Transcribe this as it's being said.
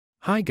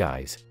Hi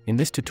guys, in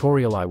this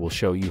tutorial I will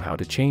show you how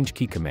to change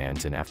key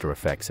commands in After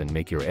Effects and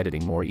make your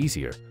editing more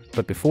easier.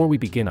 But before we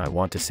begin, I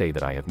want to say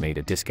that I have made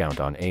a discount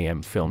on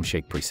AM Film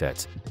Shake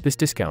presets. This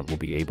discount will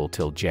be able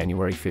till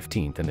January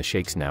 15th and the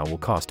shakes now will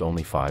cost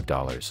only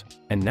 $5.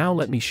 And now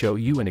let me show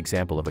you an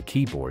example of a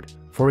keyboard.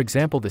 For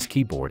example, this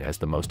keyboard has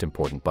the most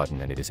important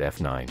button and it is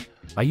F9.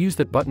 I use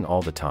that button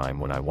all the time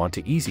when I want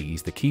to ease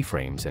the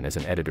keyframes, and as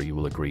an editor you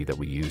will agree that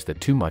we use that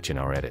too much in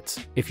our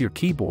edits. If your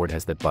keyboard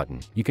has that button,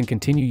 you can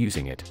continue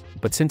using it.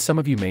 But since some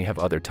of you may have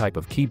other type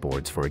of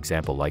keyboards, for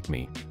example like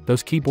me,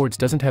 those keyboards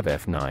doesn't have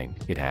F9,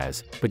 it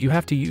has, but you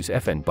have to use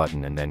Fn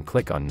button and then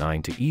click on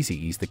 9 to ease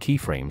the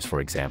keyframes,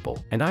 for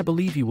example. And I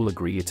believe you will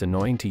agree it's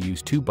annoying to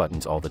use two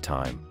buttons all the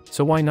time.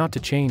 So why not to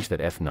change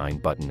that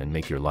F9 button and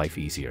make your life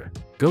easier?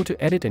 Go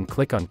to Edit and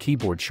click on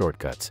Keyboard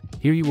Shortcuts.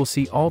 Here you will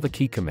see all the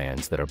key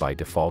commands that are by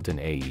default in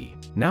AE.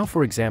 Now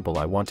for example,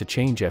 I want to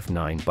change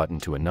F9 button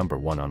to a number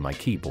 1 on my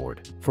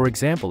keyboard. For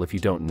example, if you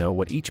don't know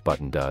what each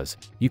button does,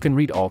 you can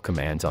read all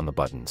commands on the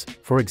buttons.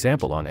 For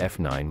example, on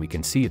F9 we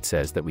can see it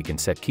says that we can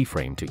set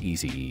keyframe to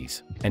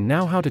ease. And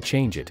now how to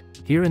change it?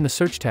 Here in the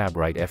search tab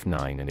write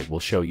F9 and it will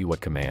show you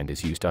what command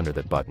is used under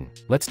that button.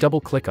 Let's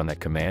double click on that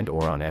command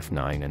or on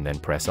F9 and then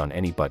press on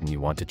any button you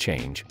want to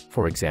change.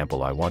 For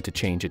example, I want to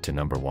change it to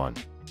number 1.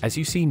 As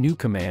you see, new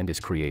command is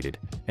created,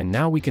 and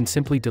now we can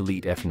simply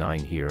delete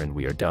F9 here and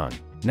we are done.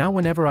 Now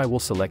whenever I will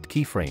select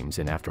keyframes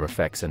in After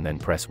Effects and then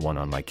press 1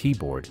 on my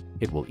keyboard,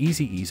 it will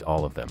ease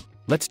all of them.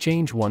 Let's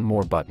change one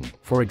more button.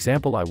 For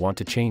example, I want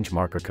to change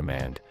marker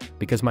command.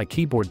 Because my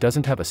keyboard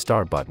doesn't have a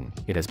star button,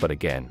 it has, but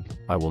again,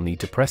 I will need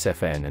to press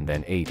Fn and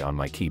then 8 on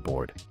my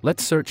keyboard.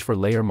 Let's search for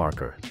layer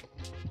marker.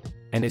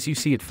 And as you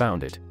see, it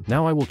found it.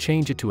 Now I will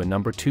change it to a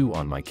number 2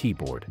 on my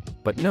keyboard.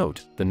 But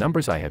note, the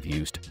numbers I have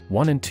used,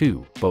 1 and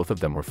 2, both of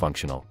them were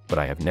functional, but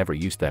I have never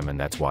used them, and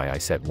that's why I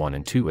set 1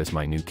 and 2 as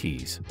my new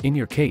keys. In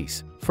your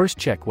case, first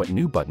check what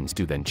new buttons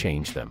do, then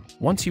change them.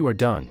 Once you are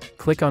done,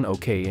 click on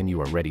OK and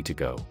you are ready to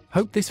go.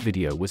 Hope this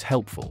video was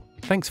helpful.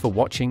 Thanks for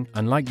watching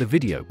and like the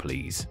video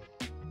please.